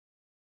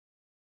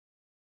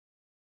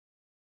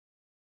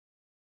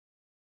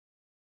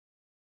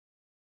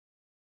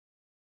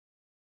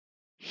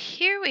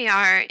here we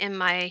are in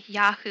my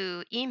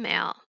Yahoo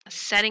email,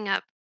 setting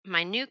up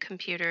my new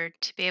computer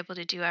to be able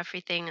to do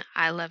everything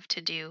I love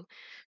to do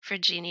for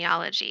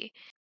genealogy.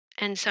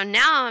 And so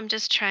now I'm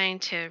just trying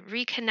to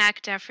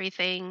reconnect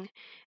everything.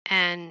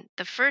 And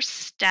the first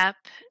step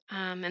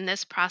in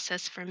this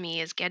process for me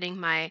is getting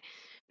my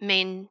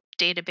main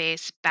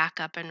database back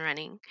up and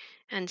running.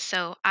 And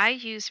so I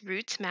use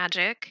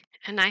RootsMagic,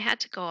 and I had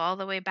to go all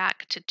the way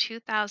back to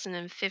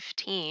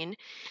 2015.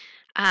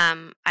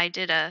 I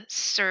did a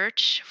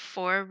search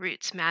for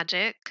Roots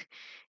Magic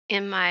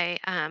in my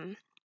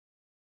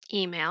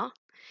email.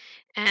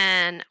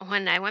 And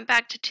when I went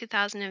back to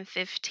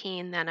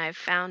 2015, then I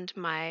found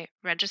my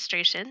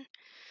registration,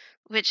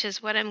 which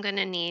is what I'm going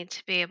to need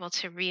to be able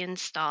to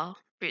reinstall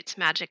Roots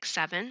Magic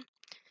 7.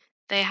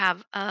 They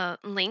have a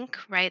link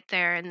right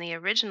there in the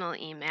original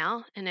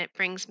email, and it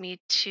brings me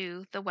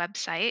to the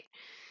website.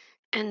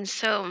 And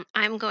so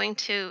I'm going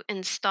to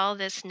install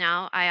this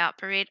now. I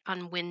operate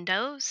on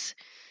Windows,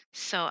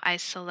 so I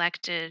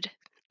selected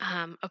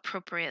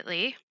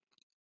appropriately.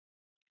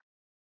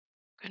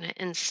 I'm going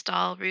to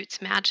install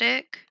Roots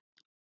Magic.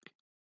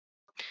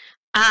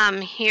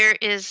 Here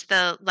is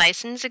the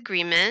license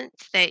agreement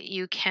that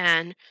you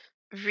can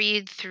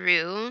read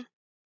through.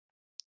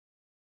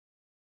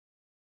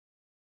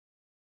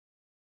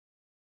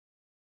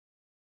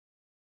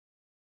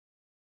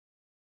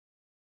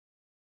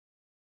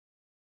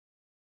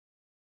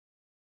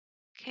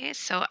 Okay,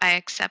 so I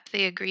accept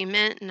the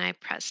agreement and I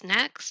press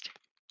next.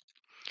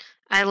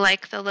 I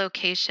like the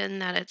location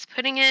that it's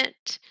putting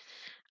it.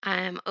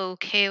 I'm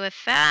okay with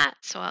that,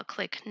 so I'll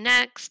click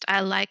next. I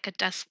like a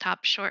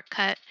desktop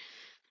shortcut,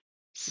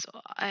 so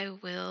I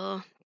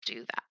will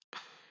do that.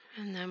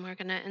 And then we're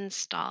going to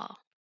install.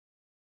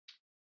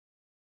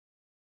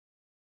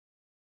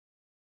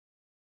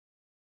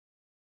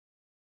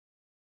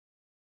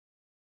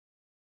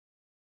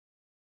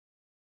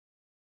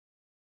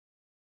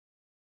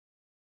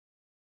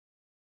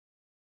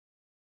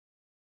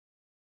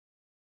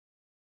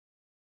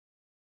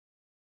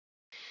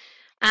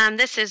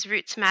 This is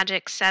Roots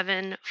Magic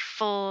 7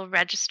 full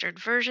registered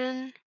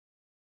version.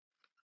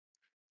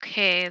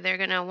 Okay, they're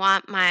going to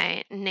want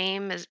my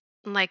name as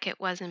like it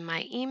was in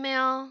my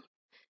email.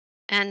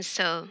 And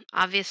so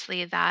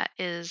obviously that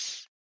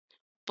is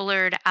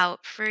blurred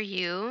out for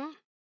you.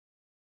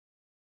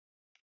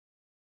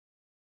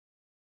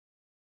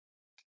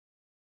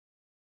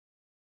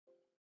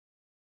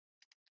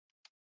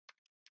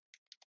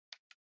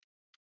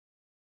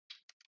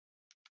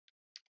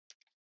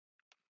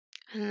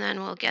 And then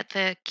we'll get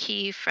the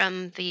key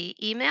from the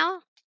email.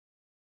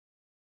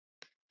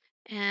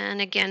 And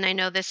again, I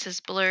know this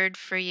is blurred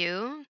for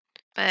you,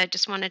 but I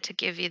just wanted to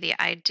give you the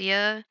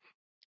idea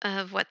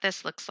of what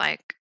this looks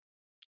like.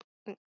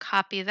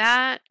 Copy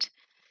that,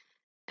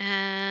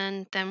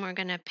 and then we're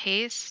going to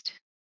paste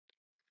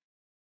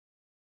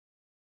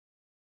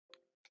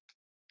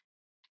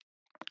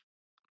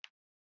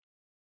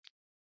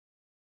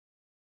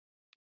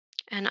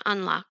and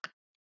unlock.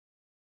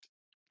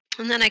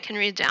 And then I can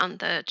read down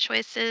the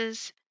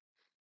choices.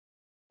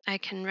 I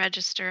can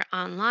register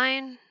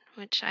online,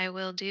 which I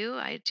will do.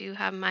 I do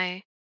have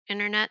my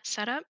internet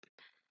set up.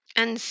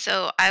 And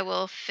so I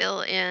will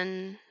fill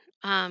in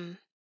the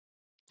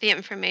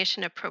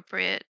information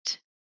appropriate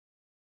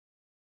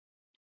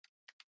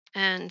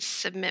and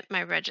submit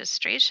my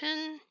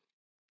registration.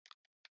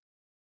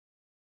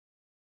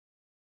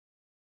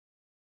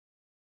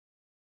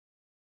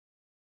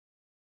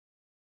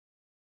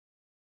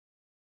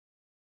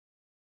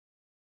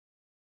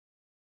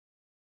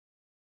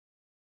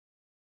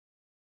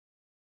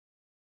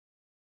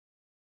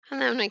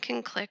 And then I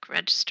can click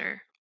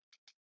register.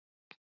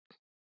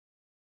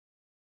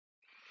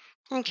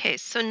 Okay,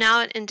 so now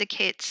it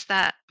indicates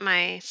that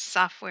my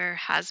software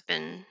has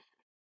been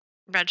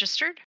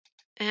registered.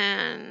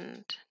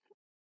 And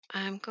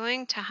I'm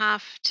going to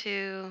have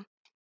to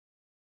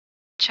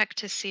check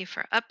to see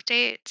for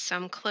updates. So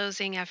I'm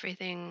closing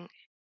everything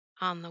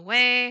on the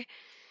way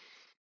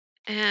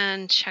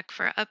and check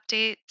for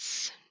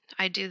updates.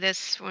 I do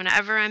this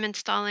whenever I'm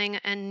installing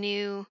a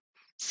new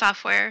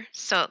software.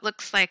 So it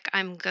looks like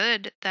I'm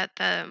good that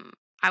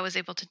I was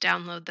able to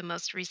download the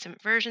most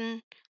recent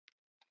version.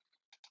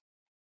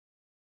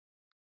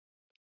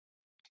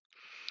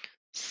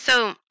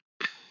 So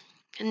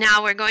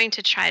now we're going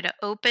to try to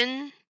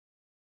open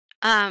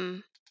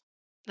um,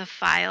 the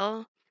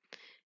file.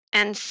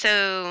 And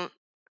so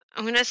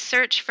I'm going to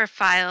search for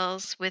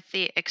files with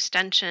the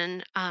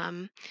extension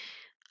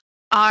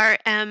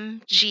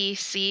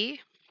RMGC.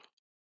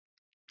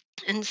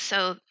 And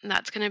so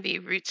that's going to be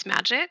Roots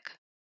Magic.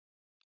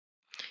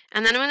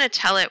 And then I'm going to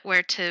tell it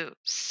where to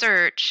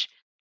search.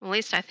 At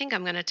least I think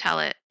I'm going to tell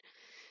it.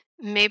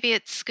 Maybe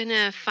it's going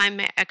to find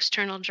my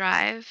external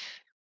drive.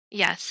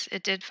 Yes,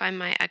 it did find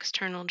my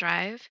external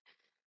drive.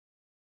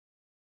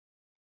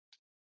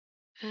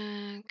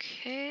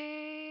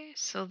 Okay,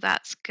 so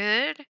that's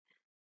good.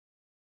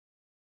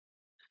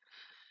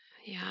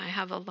 Yeah, I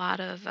have a lot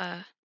of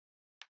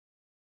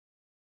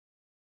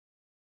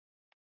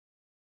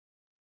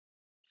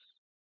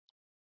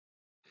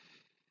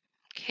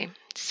Okay,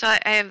 so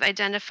I have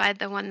identified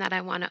the one that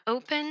I want to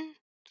open.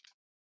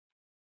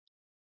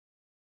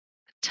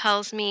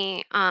 Tells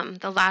me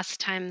the last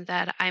time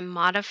that I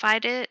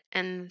modified it,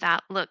 and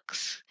that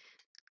looks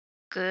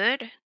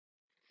good.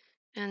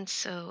 And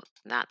so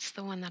that's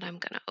the one that I'm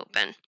going to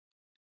open.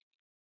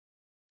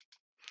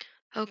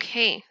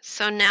 Okay,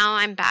 so now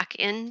I'm back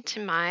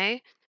into my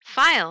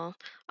file.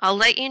 I'll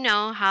let you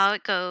know how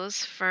it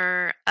goes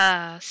for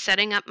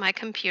setting up my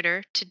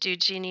computer to do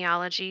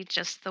genealogy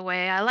just the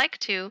way I like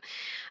to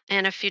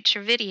in a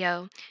future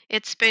video.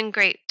 It's been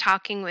great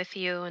talking with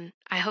you, and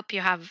I hope you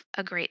have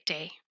a great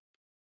day.